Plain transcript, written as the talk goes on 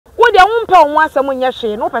pe o mo asem nya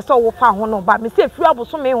hwe no pe se wo fa ho no ba me se fi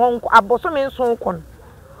abosome ho abosome nso kon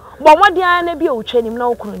bo modin an na bia o twanim na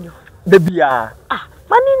okunu ni da bia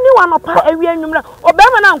mani ni wanopa ewi anwum na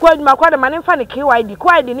obema na nkwa adwuma kwa de mani mfa ne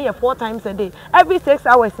KYD ni 4 times a day every 6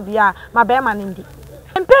 hours bia ma be ma ndi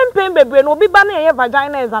Pempem bebre no obi ba na ye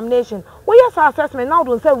vagina examination. We yes assessment now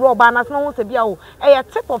don't say rubber na so no say bia o e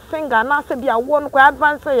tip of finger na say bia wo no kwa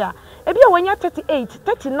advance ya. E bia wonya 38,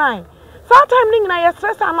 39. So time ning na ye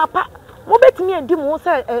stress amapa. Mo betimi andi mo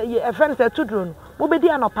say e friend say tudro no. Mo bedi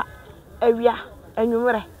anopa. Awia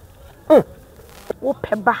anwumre. Wo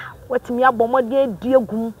peba, watimi abomode adi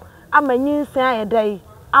agum amanyinsan ayedai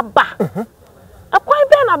aba. Akwan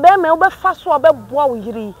be na be me wo be fa so obeboa wo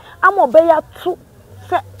yiri. Ama obeya tu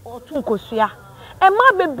Otunkosua.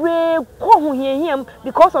 Emma bebre ko hu hiehiem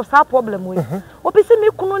because of that problem we. Opisi me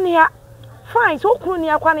kunu ne ya. Fine, so kunu ne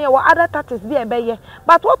akwa ne wa other taxes bi ebeye.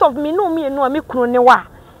 But what of me no me no me kunu ne wa.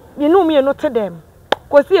 Me no me no to them.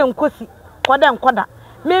 Kosi enkosi, koda.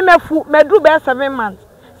 Me mefu medru be 7 months.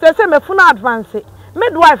 Se mefu na advance.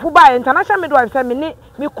 Midwife ba international midwife say me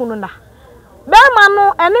kunu na. Be ma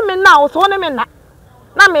no ene me na so ne me na.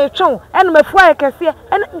 Na me twon eno mefu ayekese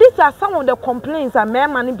and these are some of the complaints that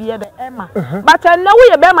men man be the Emma but na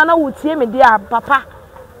we be ma na wutie me dia papa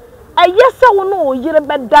ayese wo no yire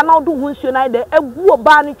be da na do hunsuo na de agu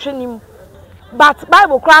oba ne twenim but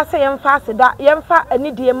bible class say yemfa seda yemfa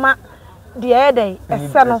ani die ma de ede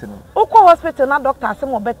ese no ukọ hospital na doctor say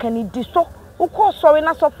mo be kan di so ukọ sorry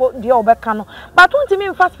na so for de obeka no but won't me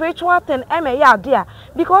mfa spiritual thing eme ya dia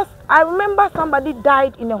because I remember somebody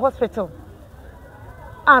died in a hospital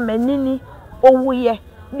amenini owuye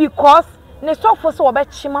because ne sofo so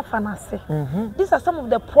obechima fanase these are some of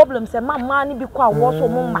the problems e mama ni bi kwa wo so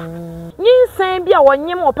mo ma nyinsan bi a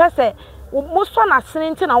wonyem opese mo so na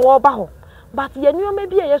sene nti na wo ba ho but ye nuoma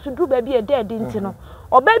bi a yesu duru ba bi e dead nti no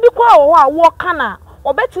oba bi kwa wo a wo kana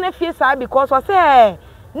obetene fie sa because o say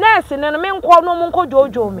nurse ne no me nko no mo nko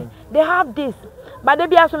jojo me they have this but they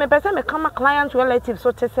be aso me pese me kama client relatives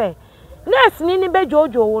so te say nurse ni be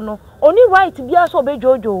jojo no oni right bia so be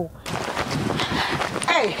jojo.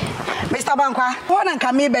 Hey Mr. Bankwa, who na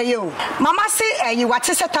nka me be ye o. Mama say you what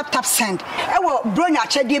say tap send. E wo bronya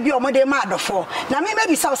chede bi omode ma adofo. Na me be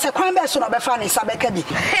bisa se kwan be so no be fa ni sabeka bi.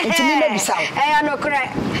 Nti me be bisa. No kre.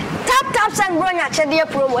 Tap send bronya chede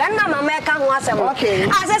promo. E na mama e ka ho asem. Okay.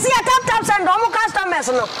 Asese ya tap send o mo customers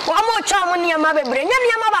no. Wo mo cha mo niam bebre. Nya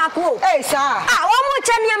niam ba ko. Hey sir. Wo mo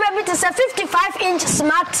cha niam bi to say 55-inch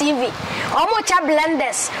smart TV. O mo cha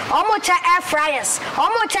blenders, o mo cha air fryers, o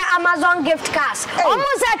mo cha Amazon gift cards. O mo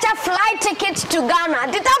cha flight tickets to Ghana.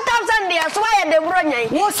 The tap send there so why the bronya.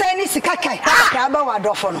 Wo say ni sika kai ka ba wa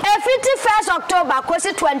dofo no. 51st October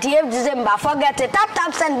kosi 28th December. Forget it.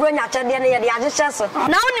 Tap send bronya cha de na ye de agye so.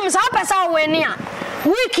 Na onim sa pesa we ni a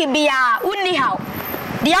week bia uni how.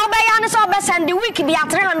 The Albayana so send the week be at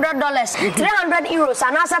 $300, €300,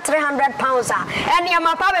 and also £300. And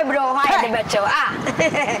Yamapa bro, high the better.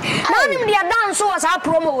 Now him the dance was our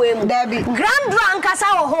promo him. Grand drunk as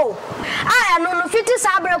our ho. I know 50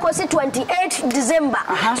 Sabre was 28th December.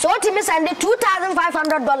 So to me send the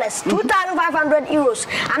 $2,500, €2,500,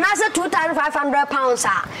 and also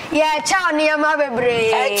 £2,500. Yeah, chow near my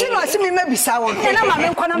baby. I see me maybe sound. And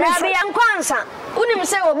I'm Kwanza. Unim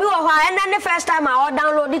say obi wo hwa and then the first time I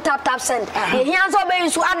download the tap send. He hands over you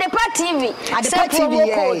so Adepa TV. Adepa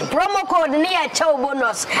TV promo code near chow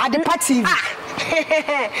bonus. Adepa TV.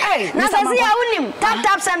 Hey, na say unim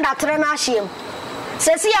tap send that trena shim.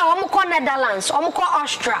 Sesi ya omo ko Netherlands, omo ko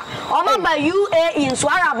Austria, omo ba UAE so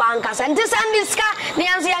Arabankas and this and this ka ni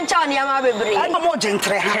anzi yancha ni ama bebre. Ay mo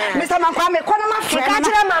jentre ha. Mr. Mankwa me kono ma frɛ. Ka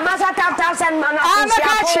kire mama sa tap send mana.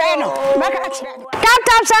 Maka kire no. Maka kire.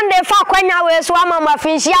 Tap send dey fa kwanya we so mama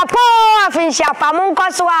finshia pa mo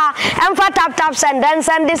nko so a emfa tap send then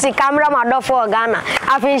send this camera ma do for Ghana.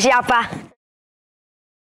 Afinshia pa.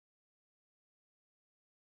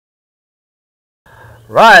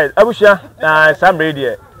 Right, Abusha, some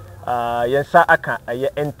radio. Yensa aka a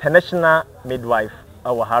international midwife.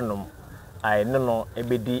 Our Hanum. I know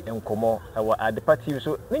ebedi enkomo. Our adipati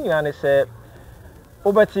so. Ninyane say.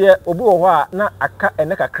 Obatie obi wo hɔ a na aka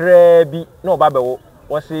eneka krabi na obabewo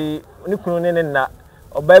wosi ne kunu ne na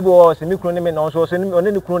obabi wo se me kunu ne me na so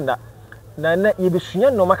ne kunu na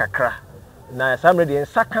yebesua no makakra na samre de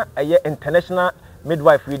nsaka aye international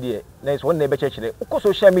midwife radio na is one na be chekire uko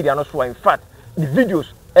social media no so in fact the videos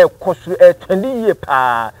koso 20 year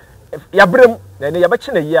pa yabrem na ne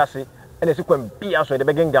yabeche na yi ase ene se kwam bia so de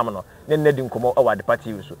be gengam no ne di nkomo awade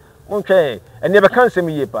party so montwe ene be kan sem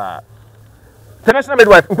yi pa international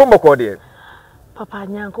midwife mpombo de Papa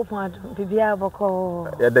nyanko pon bibia boko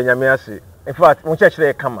ya da nyame ase in fact mo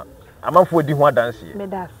chekire kama amanfo di ho adanse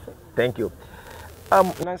Medase. Thank you.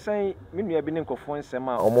 Na say me nua bi ne nkofo nsem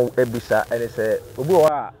a omo ebisa ene se obi o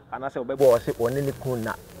a anase obebo o se one ne kun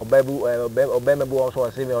na obemebo o so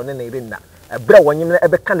se me one ne ire na ebra wonyim na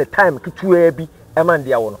ebeka ne time kitua bi ema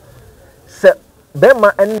ndia wo no se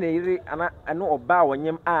bema ene ne ire ana ene oba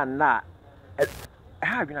wonyim a na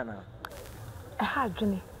ha adwena na ha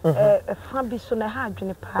adwene fa bi so na ha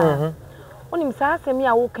adwene pa onim sa asemi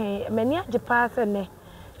a wo kan mani age pa se ne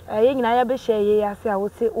ye nyina ya be hye ye ase a wo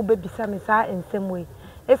se obebisa me sa ensem we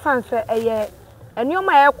efanse eye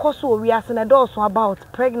enioma ye koso owi ase na do about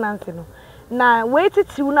pregnancy no na we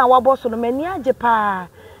titiw na waboso no mani age pa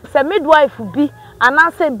se midwife bi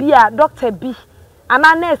anase bi a doctor bi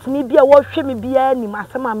ana nurse ni bi a wo hwe me bi anim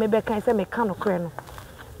asem a me be kan se me ka no kre no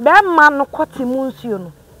be ma no kwoti mu nsuo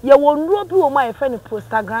no ye wo nuro bi wo ma ye fe ne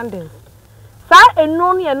prostaglandins sa enu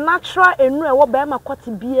no ye natural enu e wo be ma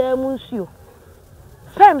kwoti bi a mu nsuo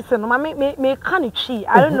Femson, me can't chi.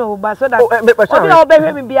 I don't know, but so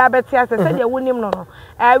that me be a better as I said, you wouldn't know.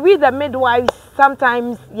 We the midwives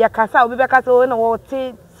sometimes yakasa will be back or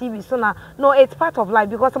TV sooner. No, it's part of life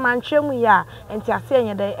because man show me ya and to say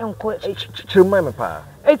you the uncle. It's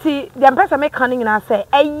the person make cunning and I say,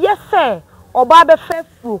 yes, sir, or Baba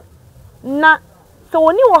faithful. Na so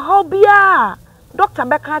when you how be a Dr.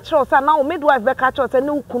 Becca now midwife Becca and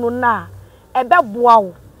no kununa a bad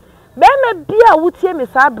wow. Bema bia wutie me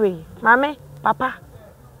sabre mame papa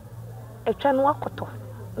etwa no akoto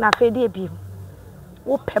na afede ebiem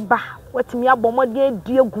wo peba watimi abomode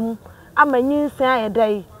adiegum amanyinsan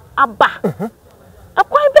ayedai aba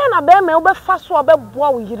akwai be na bema wo befa so obeboa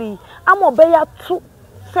wo yiri ama obeya tu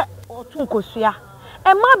se otu nkosua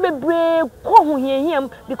ema bebre ko ho hiehiem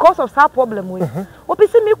because of that problem we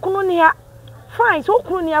opisi me kunu ne ya fine so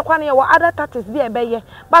kunu ne akwa ne wo other taxes bi ebeye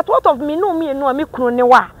but what of me no me kunu ne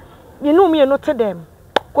wa you know me no to them.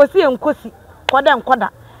 Kosi and kosi, koda.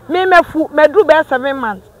 Me mefu, medru be 7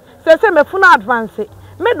 months. Se me fu na advance.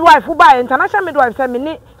 Midwife who buy international midwife say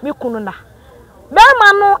me kununa. Be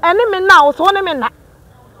man no ene me na so ne me na.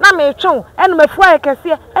 Na me twon ene me fu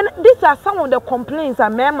ayekese and these are some of the complaints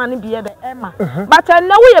that me man be the Emma. But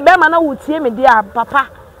na we ye be man na wutie me dia papa.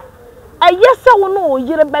 Ayese wo no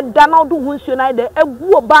yire be da na do hunsuo na de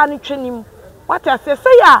egu oba ne twenim. What I say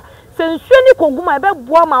ya sensuani koguma ebe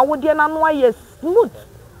boa ma wode na no aye smooth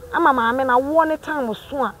ama maame na wo ne time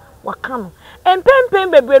so a waka no empempem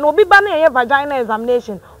bebre no obi ba na ye vagina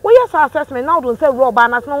examination we yes assessment now don't say raw ba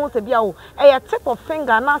na so se bia wo e tip of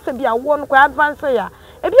finger na se bia wo no kwa advance ya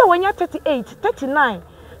e bia wonya 38 39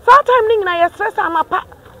 sometime ning na ye stress anapa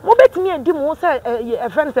mo betimi edi mo se e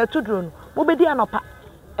friend se tudro no mo bedi anapa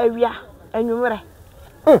awia anwumre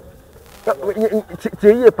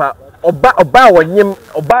tie pa oba wonyim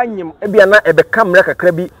oba nyim ebia na ebe kamera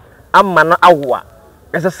kakra bi amma na awoa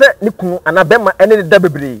ese ni kunu ana bema ene da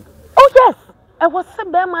bebre oh yes e was se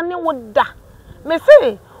bema ne woda me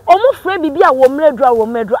say omo frɛ bibi a wo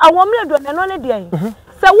mredru na no ne de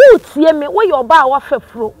se wo tie me wo ye oba a wa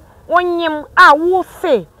fafuro wonyim a wo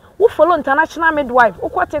se wo follow international midwife wo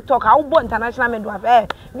kwa TikTok a wo bo international midwife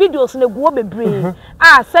videos na guo bebre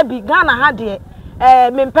se bi Ghana ha de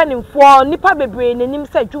me mpanimfo nipa bebre nanim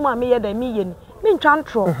se dwuma me ye da me ye ni me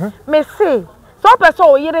ntwantro me say so person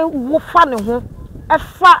o yire wo fa ne ho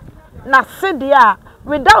efa na se de a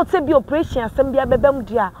without say be operation asem bia bebam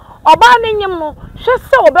de a oba ne nyim no hwe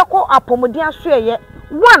se obekọ apomodin aso ye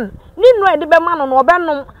one ni no e de be ma no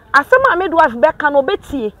obenom asem a midwife be ka no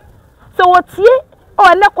obetie se wotie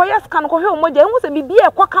o ne koye scan ko hwe omoja hu se bibia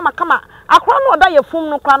e kwa kama akwa no oda ye fum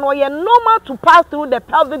no kwa no ye normal to pass through the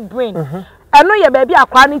pelvic brain eno ye baby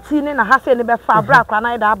akwa ne ti ne na ha se ne be fa bra akwa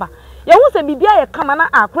na ida aba ye hu se bibia ye kama na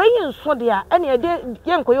akwa yi nso de a ene ye de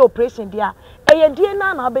ye nkoye operation de a eye die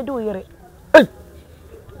na obede oyire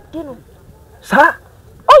dino sa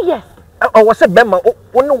oh yes o wo se bema wo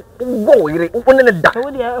wo yire wo ne da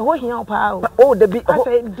so de ho hia pa o de bi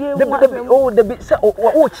o de bi se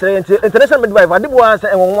o kire international midwife ade bo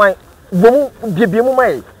ansa enwan bomu bibie mu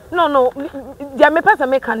mai no dia me person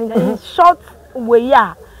make in short way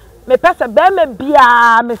ya me pesa be me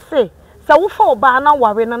bia me se wo fa oba na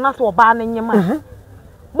ware na so oba na nyema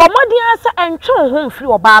bo modin asa entwe ho mfiri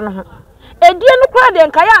oba no ho edie no kra de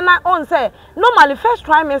nka ya na on say normally first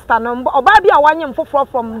trimester no oba bia wanyem foforo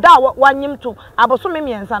from da wanyem to aboso me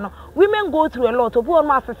miensa no women go through a lot obi on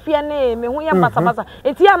ma fefie ne me ho ye basabasa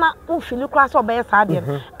eti ya na mfili kra so oba ye sa de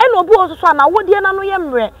no ena obi oso na wodie na no ye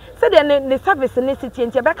mre se de ne service ne city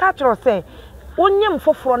enti be ka kiro say onyem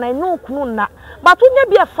foforo na no kunu na but onye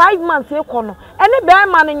bia 5 months ekono ene be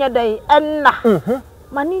ma ne nye dai enna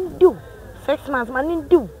manin do 6 months manin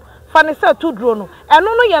do Fanny said to drone. And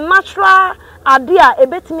no your natural idea a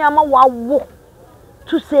bit me ama wa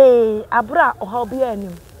to say abra or how be any.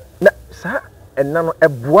 Sir, and none a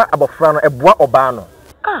bois abofrano, a bois obano.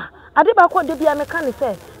 Ah, I did back what the be mechanic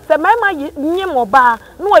say. Say, Mamma, ye more bar,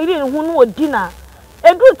 no, I didn't who know dinner.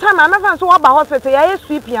 A good time I never saw about hospital, I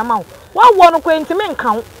sweep your mouth. What one acquaint men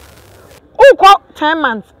count? Oh, quite 10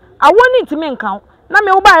 months. I want it to men count. Na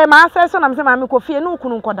me oba e ma asese na me se ma me kofi no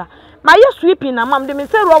kunu nkoda ma ye sweeping na mam de me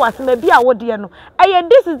say ro was me bia wo de no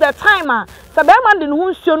this is the time se be ma de no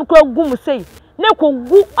nsuo no ko agum sei na ko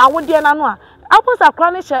gu awode na no apos akra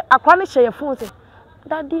ne she your phone say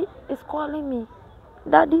daddy is calling me.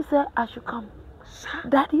 Daddy said I should come.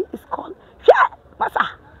 Daddy is calling. Yeah, masa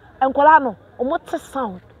enkola no omote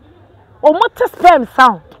sound omote sperm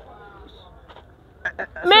sound.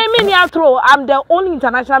 I'm the only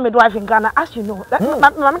international midwife in Ghana, as you know.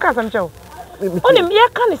 Mama can't show. Only me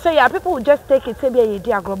can say people will just take it to be a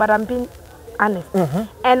dear girl, but I'm being honest.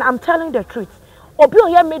 And I'm telling the truth. Obio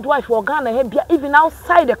here midwife for Ghana even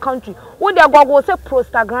outside the country. When they go say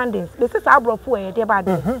prostaglandins, this is abro for a dear bad.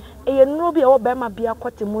 A no be Obama be a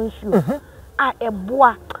quite monsieur. A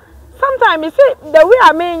bois. Sometimes you see the way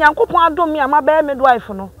I mean, Uncle Pando me, I'm a bear midwife.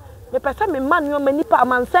 No, the person me man, you many pa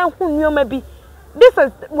man, send who you may be. This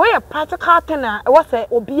is where a practical tenor was a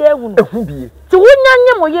obia wound. To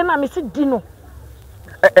win mo yen, I miss Dino.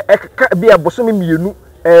 Be a bosom you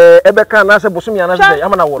Ebeka na say bosumi ana say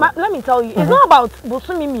amana wo. Let me tell you, it's not about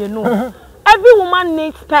bosumi you know. Every woman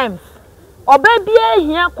needs times. Oba bia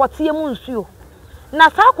hia kwote mu nsuo. Na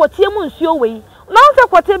sa kwote mu nsuo we. Na say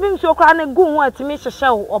kwote bi nsuo kra na gu ho atimi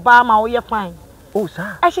hyehye oba ma wo ye fine. Oh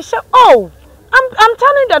sir. I'm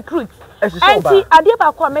telling the truth. Auntie ade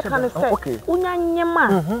ba kwa make can say unya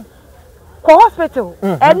nyema. Ko hospital.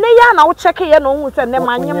 Ene ya na wo check ye no hu say ne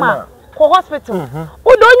ma nyema. Ko hospital.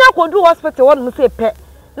 Udonya ko do hospital won mu say pe.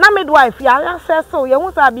 Na midwife ya say so ye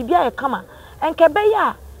hu say bibia ye kama. Enke be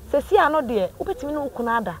ya sesi ano de obetimi no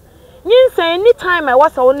ukunu ada. Nyinsa anytime I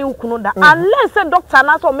was only ukunu da unless say doctor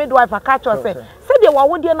na so midwife catch us say de wa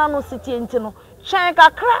wo de na no city enti no. Hwen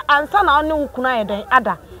kakra ansa na only ukunu ayeden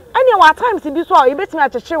ada. Any what times be so you bet me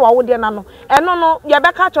at a wa wo de na no eno no ye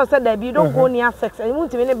be catch us say that you don't go near sex and you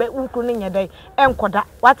ntimi ne be ukunu nye dey enkoda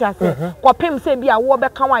what I say kopem say bia wo be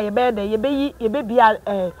kan wa ye be dey ye be bia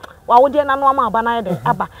wa wo de na no ama aba na ye dey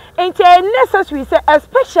aba enti necessary say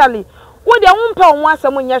especially wo de wo mpa wo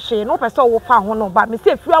asem nye hwe no pese wo fa ho no ba me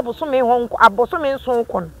say fi abosome ho abosome nso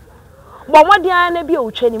ko no bo mo de na bia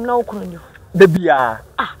o twanim na wo kunu ni da bia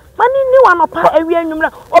Mani ni one pa every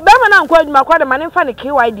anwumra obema na nkwa adwuma kwa de mani fa ne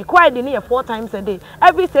KYD ni 4 times a day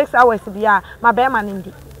every 6 hours bia ma be ma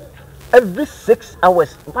ndi every 6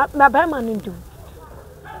 hours ma be ma ndi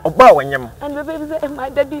oba wanyam and the baby say my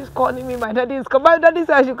daddy is calling me my daddy says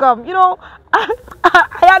I should come you know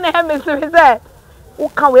I na him say who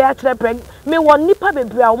can we actually bring me one nipa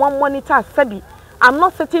bebre a one monitor sabi I'm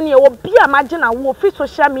not sitting here obi imagine a wo free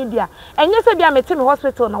social media and you say be am me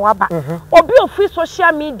hospital na waba obi o free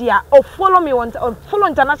social media or follow me on follow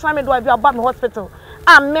international midwife about me hospital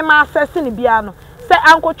am me ma access ni bia no say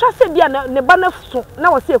anko twa say bia ne ba na so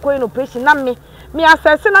na wo say ekoyin operation na me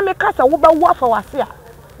access na me kasa wo ba wo afa wase a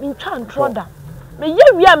me twa ntroda me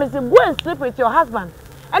ye wi am say go and sleep with your husband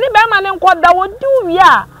any be man nko da wo do wi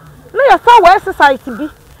a na ya sa wo exercise bi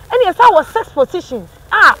any ya sa wo sex positions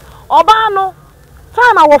oba no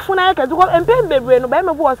time I was funa yake duko empem bebre no ba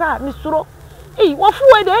me bo sa misuro wo fu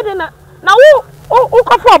we de na wo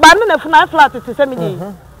ko fu ba na funa flat ti se me dey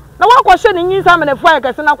na wo ko hye ni nyinsa me na fu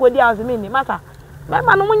yake se na ko di house me ni masa me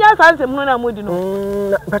ma no munya sa nsem no na modi no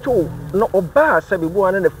bacho no oba sa be bo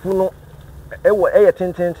na fu no ewo eye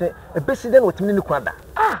tententen e besi den otimi ni kwada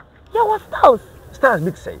ya was stars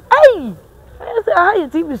big say say how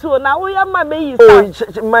TV so na wo ya ma be yi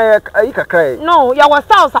sa my kakrai no ya was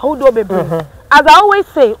stars ahodo bebre as I always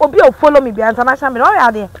say, obi o follow me be international me. Why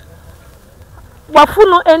are there?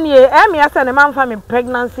 Wafuno enie, me asa ne man fa me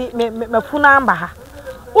pregnancy me funa amba ha.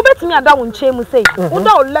 Ubetimi ada wo nche mu say,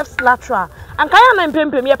 uda o left lateral. Anka ya na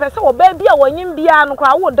mpempem ye pese o ba bia wanyim bia no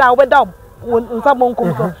kra wo da wo beda nsa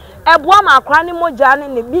bonkom so. Eboa ma akra ne moja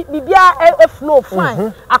ne bibia flow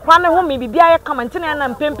fine. Akra ne ho me bibia ye kama ntene na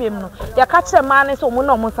mpempem no. Ya ka kire ma ne so mo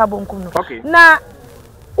na mo nsa bonkom no. Na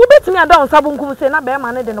ubetimi ada on sabunkum say na be ma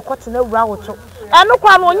ne de ne kote na wura woto eno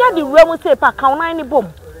kwa no onya de wura mu say pa kan nan ni bom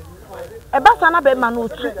e ba sa na be ma no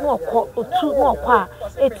otu no okwa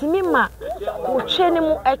etimi ma wo hwe ni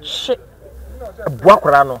mu ehye ebua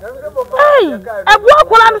kwara no ebua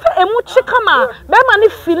kwara no say emu chi kama be ma ne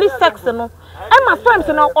feel sex no e ma times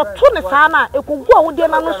no oto ne sa na ekogu a wo de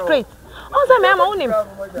na no straight on say me ma wonim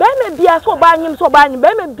be me bia so ba anyim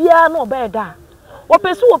be me bia no be da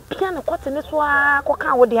opesu opia ne kote ne so a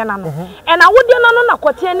koka wo de na no e na wo de na no na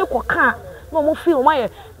kote ni koka no mo feel my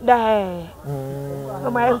da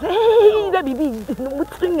my da bibi mo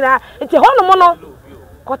tringira enti ho no mo no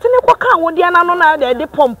kote ne koka wo de na no na de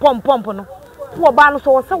pom no wo ba no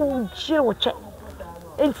so wo se wo jire wo che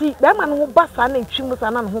enti be ma no wo basa na etwimu sa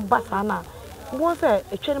na no ho basa na wo se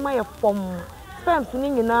etwe ne ma ye pom sperms ni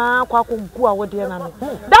nyina kwa kogu a wo de na no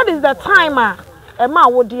that is the time ma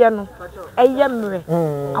awodie no eyemre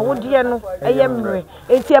awodie no eyemre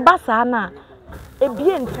enti eba saa na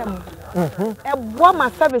ebie ntem ebo ma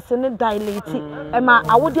service ne dilate ma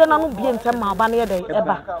awodie na no bie ntem ma aba na ye dey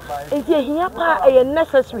eba enti ehia pa eye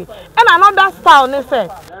necessary and another style ne say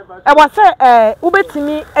e was say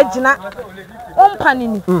ubetimi agina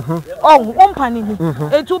ompanini ompanini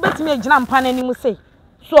enti ubetimi agina mpanani mu say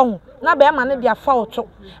so na be ma ne dia fa oto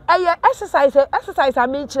eye exercise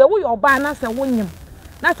am chire wo your ba na se wonyim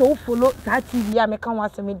na se wo follow that TV ya me kan wa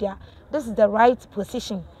se media this is the right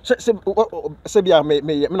position se bia me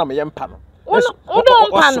na me yempa no odo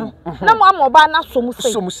mpa no na mo amoba na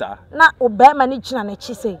somusa na oba ma ne gina na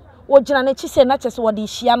chi sei wo gina na chi sei na chese wo de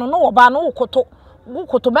hia no no oba no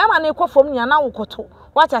wokoto ba ma ne kwofom nya na wokoto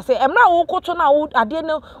wacha se emra wokoto na wo ade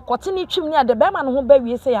ne kote ne twim ne ade ba ma no ho ba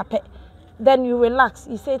wie se ya pe. Then you relax,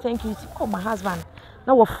 you say thank you, oh my husband.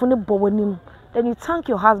 Now we're funny bowenim. Then you thank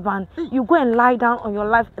your husband. You go and lie down on your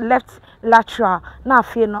left lateral. Now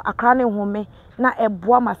fear no akrane home. Now a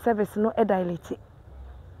boama service no e dilate.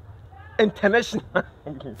 International.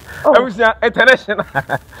 I was international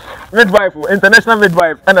midwife, international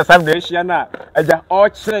midwife, and a Sunday she na aja all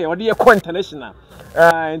chere or the international.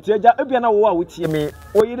 And aja ebiana wo a wutie me.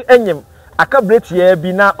 O yiri enyem aka break ye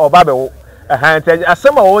bi na obabewo.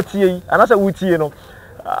 Asema wotie anasa wutie no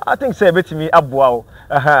I think say betimi aboa wo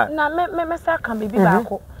na me say kan bibi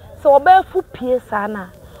baako so obafu pie sa na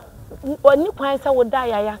oni kwan say wo da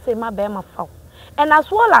ya say ma be ma fa and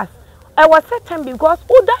as well as I was certain because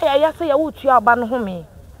wo da ya say ya wutu aba no home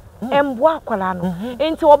emboa akwala no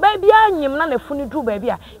enti oba bia anyim na nafuni dru ba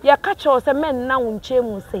bia ya ka che say men na wo nche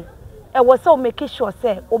mu say e wo say o make sure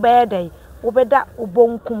say obeda obeda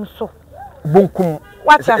obonkum so bunkum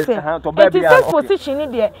what I say it is this position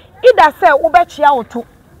in there either say wo be chia oto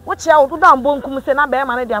wo chia oto da bonkum say na be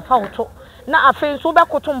ma na dia fa oto na afen so be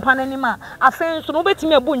koto mpa na nima afen so no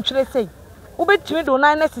betimi abu ntwire say wo betimi do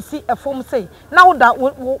na sisi efom say na wo da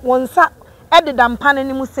wonsa ededa mpa na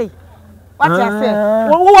nimu say what I say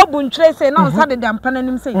wo abu ntwire say na wonsa de mpa na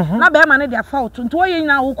nimu say na be ma na dia fa oto nto ye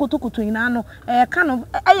nyina wo koto nyina no kind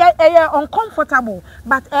of uncomfortable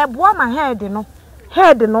but boa my head no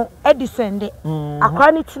head no edisende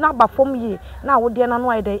akwa ni tina ba fom ye na wo de na no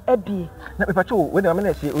ai dey abie na me pacho we na me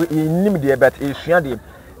na se nim de but esua de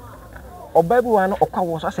oba bi wa no okwa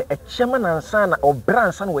wo so se echema na nsa na obra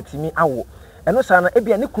nsa na watimi awo eno sa na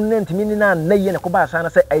ebia ne kunu ntimi ni na naye ne ko ba sa na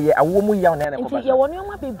se eye awo mu ya na ne ko ba ye woni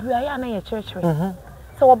oma bebrua ya na ye church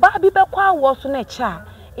so oba bi be kwa wo so na cha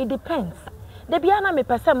it depends de bia na me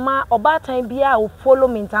pese ma oba tan bia o follow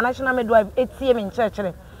me international midwife etie me church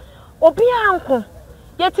obi anko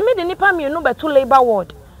yetimi de nipa mienu beto labor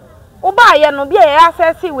ward oba ye no bia ye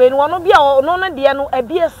access we no no bia no no de no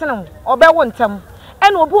abie sene obe wo ntem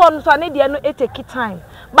and obi ono so ne de no take time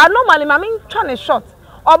but normally mama ntwa ne short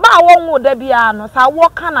oba wo nwo da bia no sa wo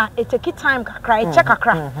kana take time kakra e check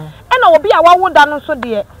kakra and obi a wo da no so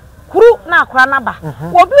de kuru na akra na ba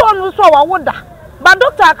obi ono so wo da but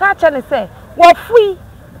doctor aka che ne say wo fui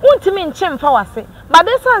untimi nche mfa wase but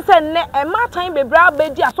this one say ne e ma time bebra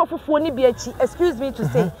bedi asofufuo ni bi achi excuse me to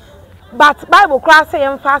say but bible cry say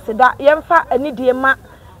yemfa seda yemfa ani de ma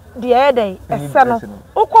de ede ese no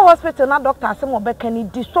ukọ hospital na doctor say mo beka ni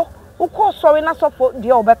di so ukọ sorry na sofo de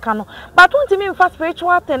obeka no but untimi mfa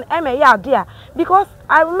spiritual thing eme ya dia because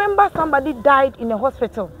I remember somebody died in a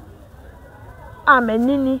hospital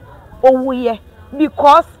amenini owuye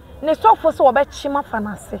because ne sofo so obechima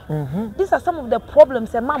fanase these are some of the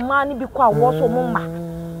problems and mama ni bi kwa wo so mumma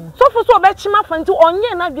sofo so obechima fanti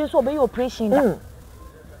onye na dwe so obeyi operation da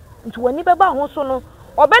nti wani beba ho so no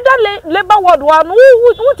obeda labor ward wa no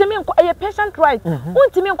untimi nko a patient right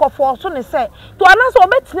untimi nko for so ne say to anaso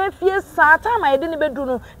obetina fie sa time ayede ne bedu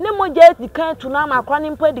no ne moja di kan tu na makwa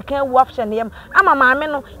ni mpa di kan wu afhye yam ama maame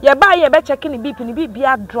no ye ba ye be check ni bp ni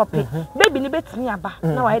bibia drop baby ni betimi aba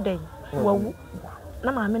na wa yede wawu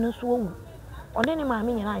na maame no so wu one ni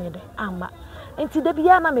maame nyina ayede amba enti da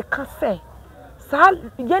bia na me ka se sa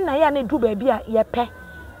ye na ya na du ba bia ye pe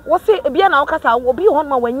wo se bia na wo kasa obi hon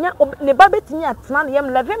ma wanya ne ba betini atena na yam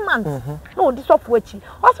 11 months na odi sofo achi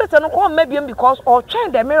hospital no ko mabiem because or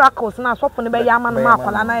train the miracles na sofo ne be ya ma no ma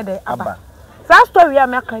akwala na ayede aba sa story ya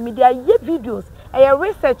me ka media ye videos e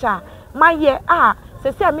researcher my year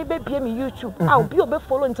say me be me YouTube I'll be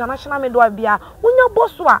follow international midwife bia unya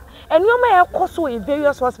boswa and you may so in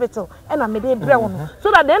various hospital and I made a brown so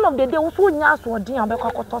that at the end of the day we so nya so din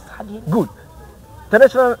abekotos hade good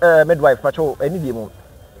international midwife pacho any demo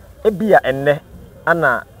e bia enne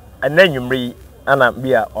ana ananwumri ana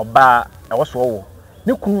bia oba e wo so wo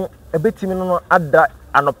ne kunu ebetimi no ada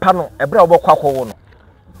anopa no ebra obokwa akwo no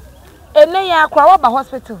enne ya akwa wo ba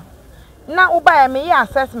hospital na uba me ya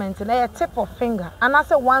assessment na ya tip of finger and I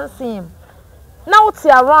say one cm na uti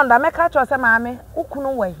around I make catch say maame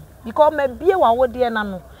ukunu wai because me bie wa wo de na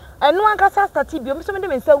no enu ankasa start bi o so me de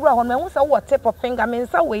me nsa wura ho me hu say wo tip of finger me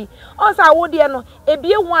nsa wai on say wo de no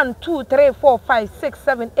ebie 1 2 3 4 5 6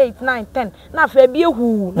 7 8 9 10 na fa ebie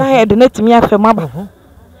hu na head na timi afem aba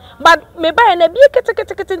but me ba na bie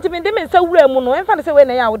kete ntimi de me nsa wura mu no emfa na say we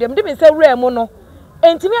na ya wo de me nsa wura mu no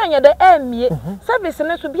entimi anya de emie service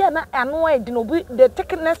no so bia na ano edi no the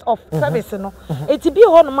thickness of service no eti bi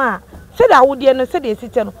ho no ma se da wodie no se de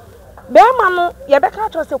esite no be ma no ye be ka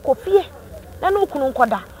to se kofie na no kunu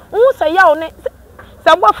nkoda hu se ya o ne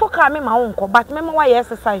se gbo foka me ma wonko but me ma wa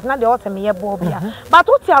exercise na de o te me ye bo bia but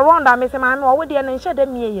what around am se ma me o wodie no nche de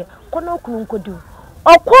me ye ko na kunu nkodi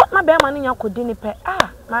okwo na be ma no nya kodi ni pe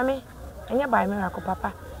mami enye ba me ko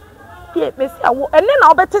papa tie me si awo ene na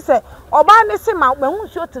obete se oba ne se ma hu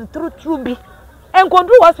si o true bi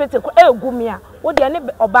enkodu hospital ko egu mi a wo de ne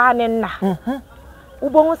oba ne nna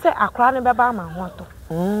ubo hu se akra ne beba ma ho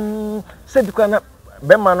to se bi kwa na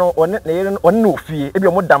be ma no one ne yere one no fie e bi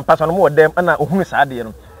o mo dampa so no mo dem na ohunu sa de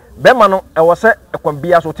no be ma no e wo se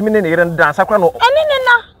ekwambia so timi ne yere dan sakra no ene ne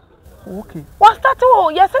na okay what start oh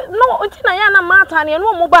yes no untina ya na mata ne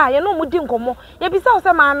no mo ba ye no mo di nkomo ye bi sa o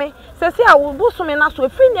se maame se se a wo busume na so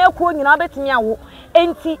efi na ekuo nyina betimi awo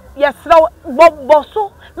enti yesra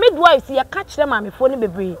boso midwives ye ka kire maame fo ne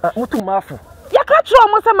bebre mutu mafu ye ka kire o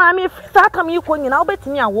mo se maame efi sa aka me ekuo nyina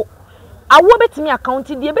obetimi awo betimi account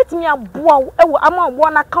die betimi aboa ewo ama obo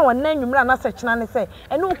na ka won na nwumra na se kina ne se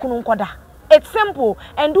ene okunu nkoda it's simple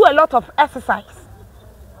and do a lot of exercise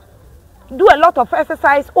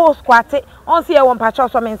o squat on see e won pacho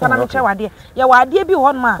so me nsana me che wade ye wade bi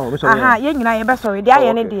ho ma ye nyina ye be sorry de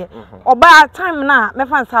aye ne de oba time na me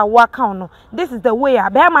fan sa wo account no this is the way a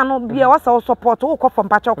be ma no bi e wo support wo from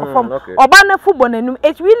pacho ko from oba na fubo nanum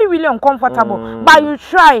it's really uncomfortable but you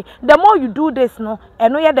try the more you do this no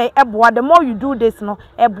eno ye de eboa the more you do this no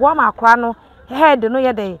eboa ma akra no head no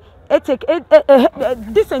ye de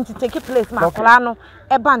decent to take place ma akra no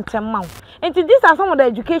eba ntem ma. And these are some of the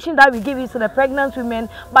education that we give you to the pregnant women,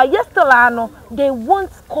 but yes, still they won't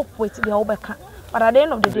cope with the obeka. But at the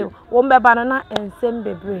end of the day, one be banana and same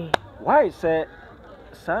baby. Why say,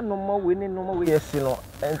 son, no more winning, no more yes, you know,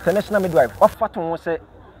 international midwife. What fat one say,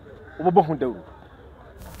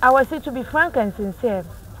 I will say, to be frank and sincere,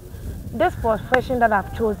 this profession that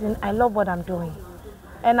I've chosen, I love what I'm doing,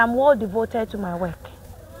 and I'm well devoted to my work.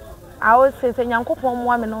 I always say, "Nyankopon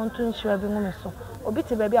mo ame no ntu nhire bi ngume so."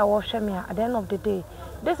 Obiti baby I wash me at the end of the day.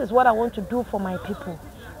 This is what I want to do for my people.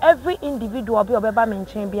 Every individual be obeba me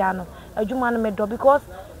nchen bia no. Adwuma no medo because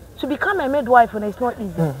to become a midwife is not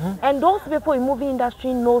easy. And those people in movie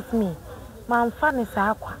industry knows me. My fan is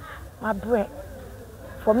akwa. My bread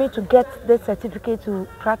for me to get this certificate to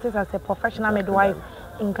practice as a professional midwife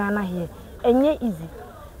in Ghana here. Enye easy.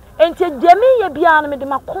 Enti demi ye bia no me de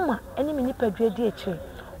makoma eni me nipa dwe di eche.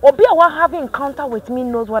 Obi a wa having encounter with me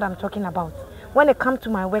knows what I'm talking about. When it comes to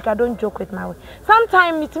my work, I don't joke with my work.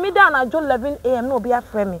 Sometimes it's me down at 11 a.m. no be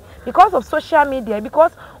afraid me because of social media.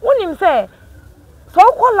 Because when him say,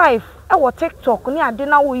 so life, our TikTok, ni ade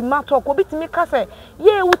na we ma talk. Obi ti me ka say,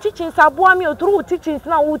 yeah, we teaching saboa me through teachings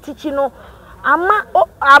na we teaching no.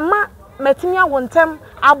 Ama metimi awontem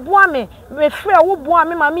aboa me free wo boa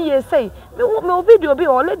me mama ye say. Me video be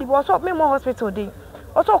already was up me more hospital day.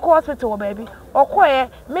 Also call hospital baby. Okoye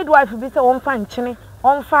midwife be say won fa nchene.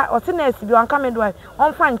 Onfa otiness bi onka midwife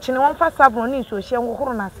onfa nchene onfa sabro ni so hye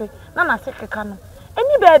ngokoro na se na na se keka no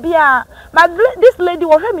any baby a but this lady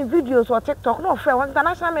was having videos on TikTok no friend was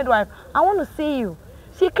international midwife. I want to see you.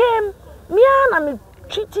 She came me and me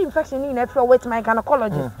treating infection in every with my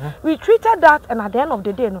gynecologist. We treated that and at the end of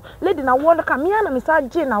the day no lady na wo look me and me say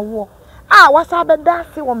je na wo what's up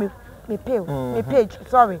that see what me page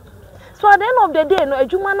sorry. So at the end of the day no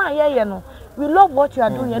adwuma na ye no we love what you are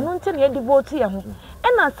doing and until you devote here.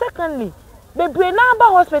 And secondly, bebre na ba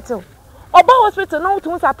hospital. Oba hospital na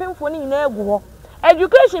utun sa penfo ni na egu ho.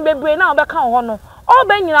 Education bebre na obeka ho no.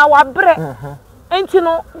 Oba nyina wa bre. Enti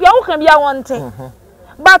no, bia wo kan bia wonte.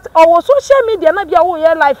 but our social media na bia wo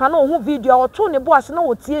ye life and wo video or to ne boss na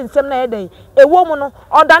wo tie nsem na yedai ewo mu no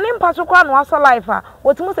odane mpaso kwa no asa life a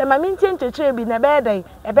wotimu se ma mi ntie nchechire bi na be yedai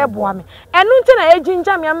e be boa me enu nti na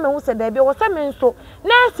ejinja me am me hu se da bi wo se me nso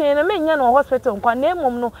nursing na me nya no hospital kwa na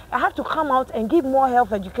emom no I have to come out and give more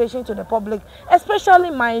health education to the public, especially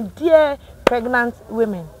my dear pregnant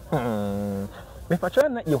women. Me pacho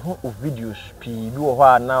na ye hu videos pi bi wo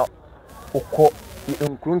ho na okọ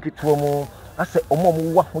nkronkituo mu ase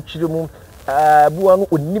omom wa ho chire mu buwa no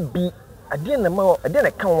onibi ade na ma ade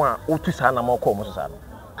na kan wa otu sa na ma okọ mo so sa no.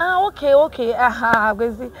 Okay.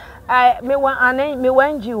 Gwezi. Me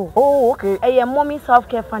wan NGO. Oh, okay. A mommy self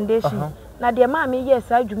care foundation. Na de ma me yes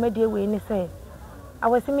adwumade we ni say.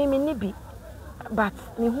 Awase me nibi. But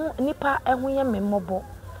me hu nipa ehun ye me mobo.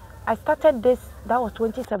 I started this, that was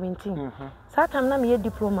 2017. So time na me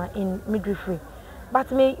diploma in midwifery.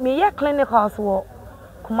 But me ye clinicals wo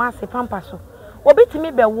Kumasi Pampaso. Obi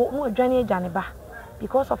timi be wo no adwane agane ba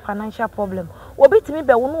because of financial problem. Obi timi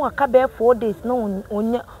be wo no aka be 4 days no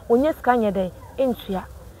onye sika nye den entua.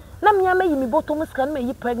 Na me ama yi mi bottom sika na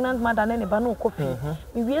yi pregnant mother na ne ba no kofi.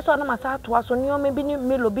 Me wie so na masa atoa so ne o me bi ni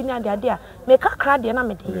melo bi ni ade a me kakra de na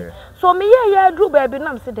me de. So me ye adru ba bi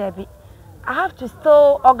na me se da bi. I have to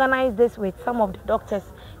still organize this with some of the doctors.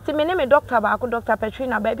 See, my name is Dr.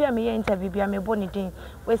 Petrina, baby, I'm here interview, I'm a bonny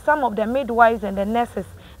with some of the midwives and the nurses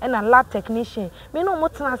and a lab technician. Me no more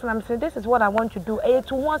than I'm saying, this is what I want to do.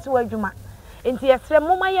 To once where you ma. Into yes,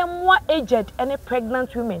 more aged and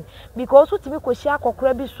pregnant women because what we could share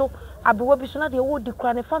so na the old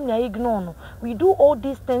decline family I ignore no. We do all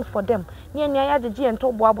these things for them. Near G and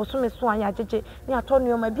talk about so Miss Swan Yaji, near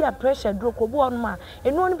Tonio may be a pressure drop of one man,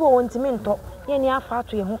 and no one wants to talk, near far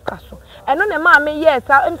to your castle. And no mamma, yes,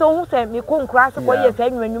 I am so who said me couldn't crash for yes,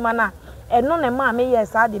 when you manna, and no mamma,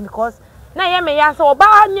 yes, I did because. Na ye me ya so ba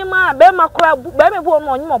nyima be makra be me bo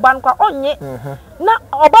no nyima oba nkwa onye na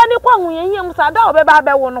oba ne kwa hunyem sa da obe ba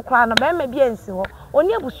be wo no kra no be me bia nsi ho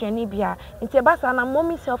oni abusuani bia nti ba sa na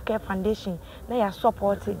mommy self care foundation na ya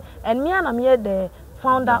supporting and me and me the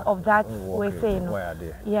founder of that we say no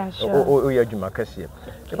yeah sure o ya djuma kase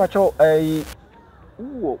e ba cho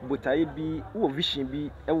wo botaye bi wo vision bi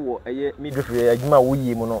e wo eye midwifery adwuma wo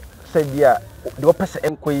yi mu no se bia de opese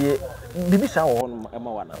enkoye bibisa wo no e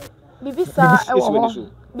ma wana Bibisa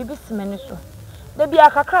bibisi meniso. De bia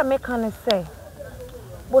kakra me kan say.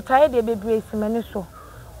 But I dey bebre meniso.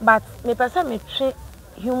 But me person me train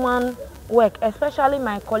human work, especially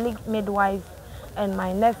my colleague midwives and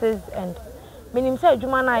my nurses and menim say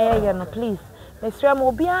adwuma na ye no please. Me sre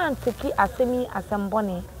mo bia antiki asemi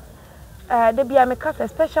asembone. De bia me kasa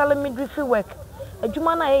especially midwifery work.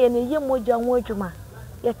 Adwuma na ye ne ye moja ho adwuma.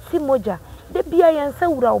 Ye ti moja. De bia ye nsa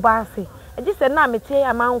wura obaase. I just said, "Na me tell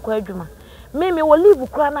you, man, ko adwuma." Me will leave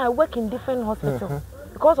Ukraine. I work in different hospitals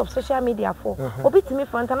because of social media. For obi to me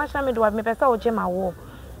for international midwife, me pesa oje ma wo.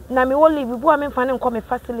 Na me will leave. Bu a me fane nko me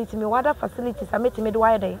facility, me wada facilities. I met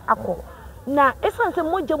midwife dey akọ. Na esan se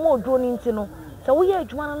moje mo odro ni nti no. Se wo ye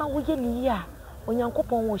adwuma na wo ye ni ya.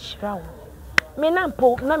 Onyankopon wo hira wo. Me na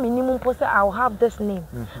mpo na minimum mpo say I will have this name.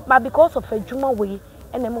 But because of adwuma we,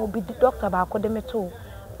 and them will be the doctor ba akọ me to.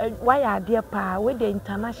 Why are there pa with the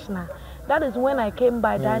international? That is when I came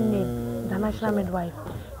by that name, the national midwife.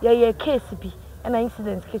 Yeah, case be, and an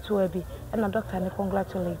incident case will be, and a doctor and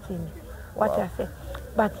congratulating me. What I say,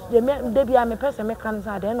 but they be a person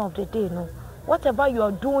mechanism at the end of the day, no. Whatever you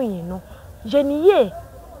are doing, you know, Jenny,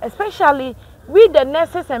 especially with the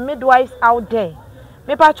nurses and midwives out there.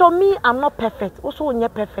 Me pacho me, I'm not perfect, also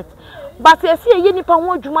not perfect. But I see a unipa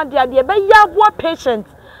won juma dia be ya bo patient.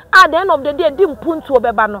 At the end of the day, dim puntu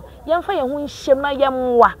obeba no. Yemfa ye hu hyem na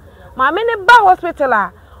yemwa. Ma me ne ba hospital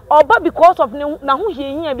a oba because of na ho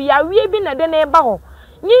hie bi ya wie bi na de na ba ho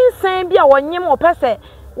nyinsan bi a wonyem opese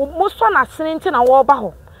mo so na sene nti na wo ba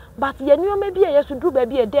ho but ye nuoma bi a yesu dru ba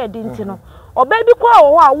bi e de nti no oba bi kwa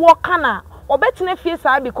wo a wo kana obetene fie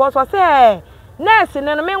sa because o say nurse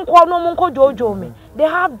ne no me nko no mo nko jojo me they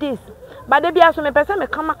have this but they be aso me pese me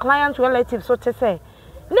kama client relatives so te say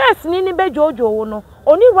nurse ni be jojo wo no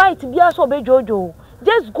oni right bi aso be jojo.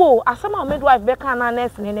 Just go as some midwife beka na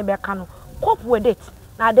nurse ne beka no cope with it.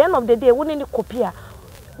 Na at the end of the day we need copy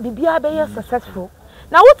bibia be successful.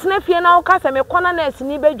 Na what na fie na wo ka se me kona nurse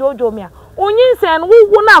ni be jojo me a onyin se no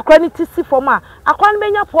wo na akwa ni ti si form a akwa no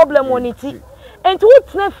benya problem woni ti. Enti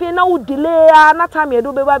what na fie na wo delay na time ye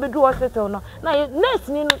do be ba be do hospital no. Na nurse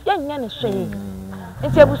ni no yenya ne hwe.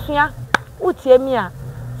 Enti abusua wo tie mi a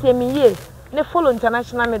tie mi ye ne follow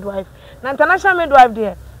international midwife. Na international midwife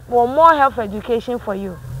there more health education for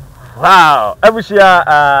you. Wow, every year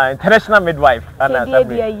international midwife.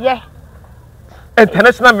 Yeah.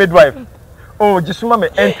 International midwife. Oh, just mama,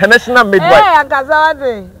 international midwife. Eh,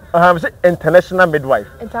 Agazade. Say international midwife.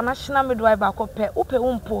 International midwife bakope. Upe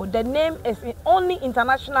umpo. The name is only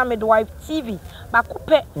International Midwife TV.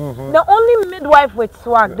 Bakope. The only midwife with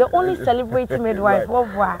swag. The only celebrity midwife.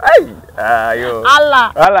 Hey, yo.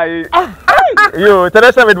 Allah. Yo,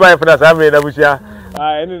 international midwife. That's I mean, Abusia.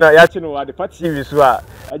 Any na ya chino at the party TV so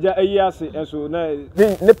aja ayase enso na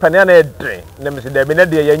ne pane na edren na me se da me na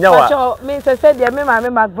de yanya wa acho me se de me ma me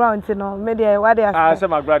background no me de wa de ase se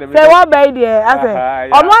background me se wa bai de ase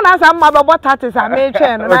ono na asa ma be botate sa me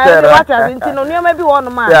twen no na what ase nti no nioma bi wo no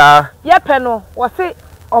ma ye pe no wo se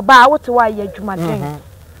oba wote wa ye adwuma den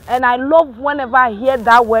and I love whenever I hear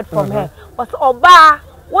that word from her wo se oba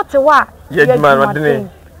wote wa ye adwuma den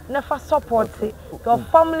never support your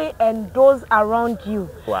family and those around you.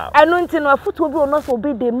 Wow. I don't know if football will not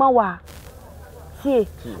be the mawa. See,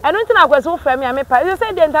 I don't think I was so family. I mean, you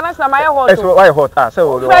say the international my hot. So why hot?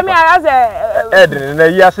 So family as a Edin in a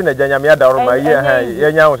year since the Jamia Daroma,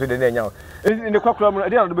 yeah, to the name. In the cockroach, I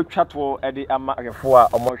didn't be chat for the Amaka or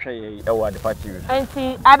Moshe or the party. And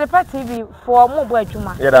see, at the party for more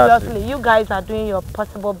Juma. Seriously, you guys are doing your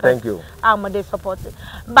possible best. Thank you. I'm a support.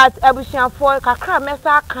 But Abushan for Kakra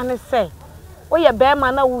Mesa can say, oh, your bear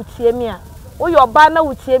manner would see me. Oh, your banner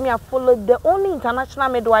would see me. Follow the only International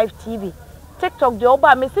Midwife TV. TikTok, the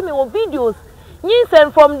Oba, me see me with videos.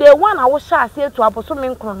 Yes, from the one I was shot here to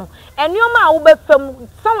Apostle Chrono. And your ma will be from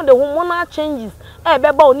some of the hormonal changes.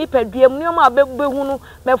 Beba oni pediem nioma abehunu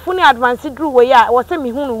mefuni advance through way ya wo se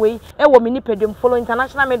me hunu way e wo me ni pediem follow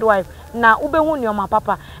International Midwife na ubehunu nioma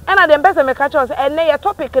papa e na dem bese me ka cho se ene ye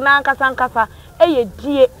topic na nkasa ye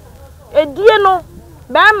die edie no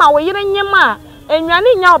be ma wo yire nyema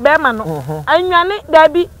enwane nya be ma no anwane da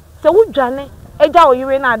bi se wudwane eja wo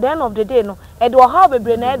yire na at the end of the day no e de wo how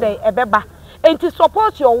bebre na e de ebeba enti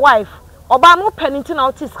support your wife oba no peninti na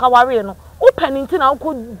otis kaware no o peninti na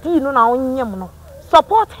ko di no na onyem no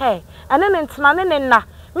support her and then na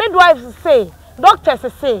midwives say doctors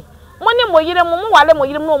say money mo yire mo wale mo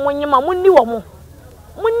yire no mo nyima munni wo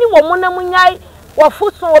mo na munyai wo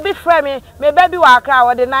fuso obi frame me baby wa akra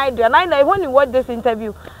wo de nine na when you watch this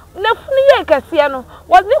interview na funi ye kase no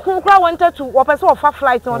was the kun kra wanted to wo person of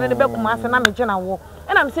flight on the be kuma ase na me gina wo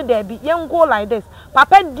and I'm say there be yen go like this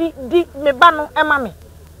papa di me ba no ema me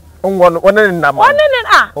one na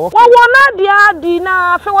wona dia di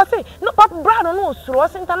na fe wo say no papa brad no suro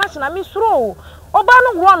international me suro oba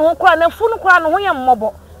no gro no kra na funu kra no ho ye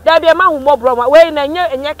mmobo da bia ma hu mmobro we na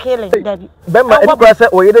enye killing da bi be ma eni kra say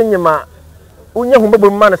o yire nyima unye hu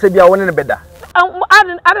mmobro ma na se bia wona ne beda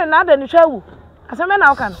ada ni twawu aseme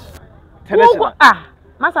na okan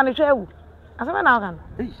masa ni twawu aseme na okan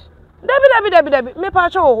Debbie, me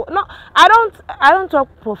pacho. No, I don't talk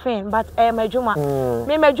profane, but majuma.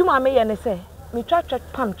 Me majuma me yene say. Me try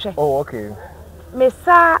pam che. Oh, okay. Me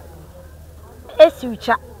sa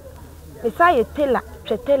esucha. Me sa ye tela.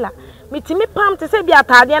 Me ti me pam te say bi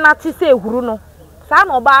atade na ti say ehuru no. Sa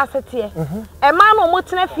na oba asete e. E ma no mo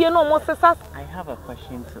tena fie no mo sesa. I have a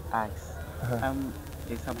question to ask.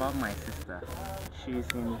 It's about my sister. She's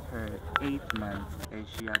in her 8th month and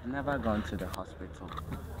she has never gone to the hospital.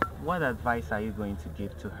 What advice are you going to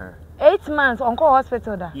give to her? 8 months on call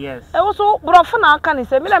hospital da. Yes. E also bro for na kan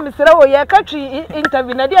say me na me sere wo ye country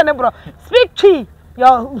interview na dia ne bro. Speak chi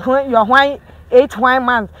your why 8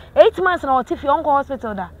 months. 8 months na otifi on call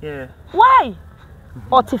hospital da. Yeah. Why?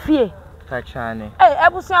 Otifi. Tachane.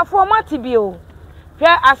 Ebusuafo mati bi o. Hwe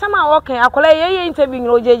asama wo kan akola ye interview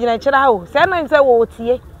nyiro jejina kira ha o. Se na nse wo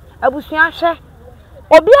tie. Abusua hwe.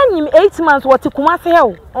 Obi anyim 8 months what Kumasi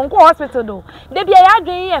hell onko hospital do. De bia ya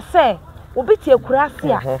adwen ye se obi tie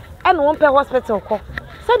kurase a e no won hospital ko.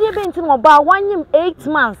 Se de be ntin oba wanyim 8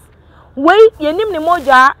 months. Wei yenim ne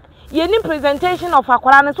moja yenim presentation of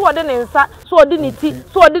akwara ne so ode ne nsa so ode ne ti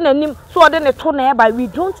so ode nanim so ode ne to na eba we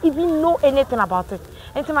don't even know anything about it.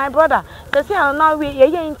 And my brother, they say now we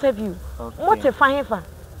ye interview. Okay. What a fine fan.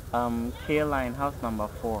 K-line, house number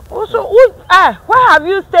 4. Also, where have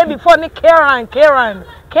you stayed before? K-line,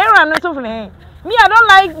 so me, I don't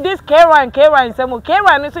like this K-line. Some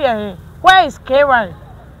K-line is here. Where is K-line?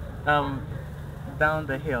 Down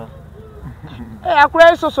the hill. Hey, I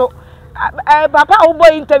cry so. Papa,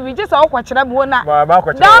 boy interview just all watch them one.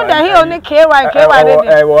 Down the hill, ni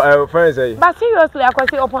K-line. Friends say. But seriously, I could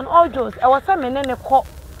say upon all those, I was some in a call.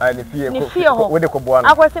 And fear with the Kobuana.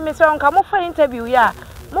 I was a Mr. Uncle for interview, yeah.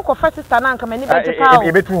 Moko first sister na nka mani beji pa.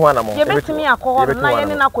 Ye betu wana mo. Ye betimi akọ na ye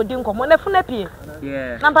ne na kodi nko mo na funa pie.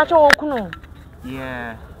 Yeah. Na mpacho okunu.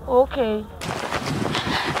 Yeah. Okay.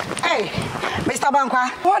 Hey, Mr. Bankwa,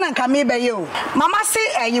 one and come be you. Mama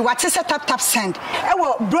say you what is a tap send. I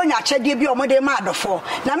will bring a check give you more than mad for.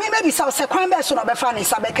 Now me maybe so say crime so no be funny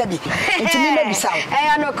sabekabi. It me maybe so.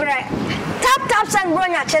 Eh no correct. Tap send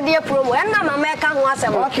bring a check dia promo. And na mama ka ho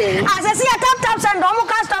asem. Okay. As I see a tap send do mo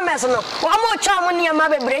customers no. Wo mo cha mo niam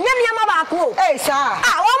bebre. Nya niam ba ko. Hey sir.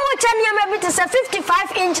 Wo mo cha niam be to say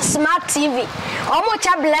 55-inch smart TV. Wo mo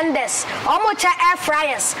cha blenders, wo mo cha air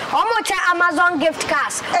fryers, wo mo cha Amazon gift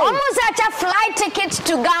cards. Almost such a flight ticket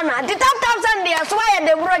to Ghana. The tap Sunday as why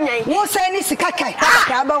the bronya. Wo say ni sika kai.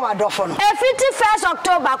 Aba wa dofo no. 51st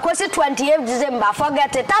October kwesi 28th December.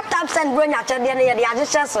 Forget it. Tap send bronya che de na ye de agye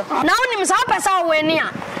so. Na unim sa pesa we ni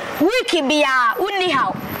a. Week bia uni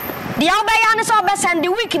how. The Albaya is over send the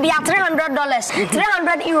week be at $300,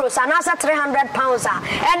 €300, and also £300.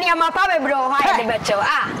 And your papa bro, why the better?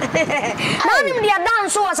 Now, the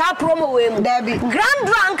dance was our promo with Debbie. Grand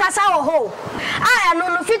Drunk as our whole. I am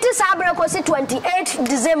on 50 Sabre 28th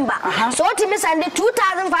December. So, Timmy send it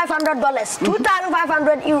 $2,500,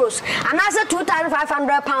 €2,500, and also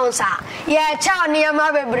 £2,500. Yeah, chow near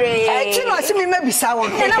my baby. I see me maybe sour.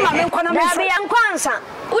 And I'm a Debbie and Kwanza.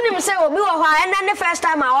 Unim say obi wo hwa and then the first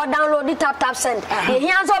time I download the tap send. The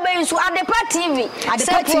hands obey so at the TV. At the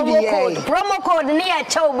TV promo code near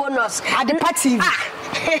chow bonus. At the TV.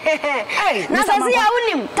 Hey, na say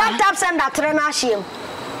unim tap send at Renashim.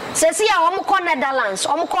 Sesi ya omo ko Netherlands,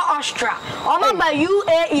 omo ko Austria, omo ba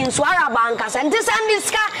UAE so Arabankas and this and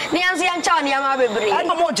this ka ni anzi ancha ni ama bebre. I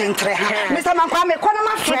no mo gentre ha. Mr. Mankwa me kono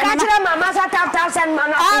ma frɛ ka kire mama sa tap send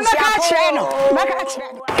man afin sia. Maka kire no. Maka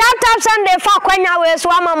kire. Tap send dey fa kwanya we so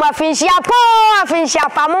mama afin sia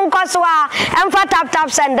pa mun ko so a emfa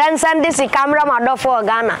tap send then send this camera ma do for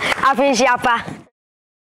Ghana afin sia pa.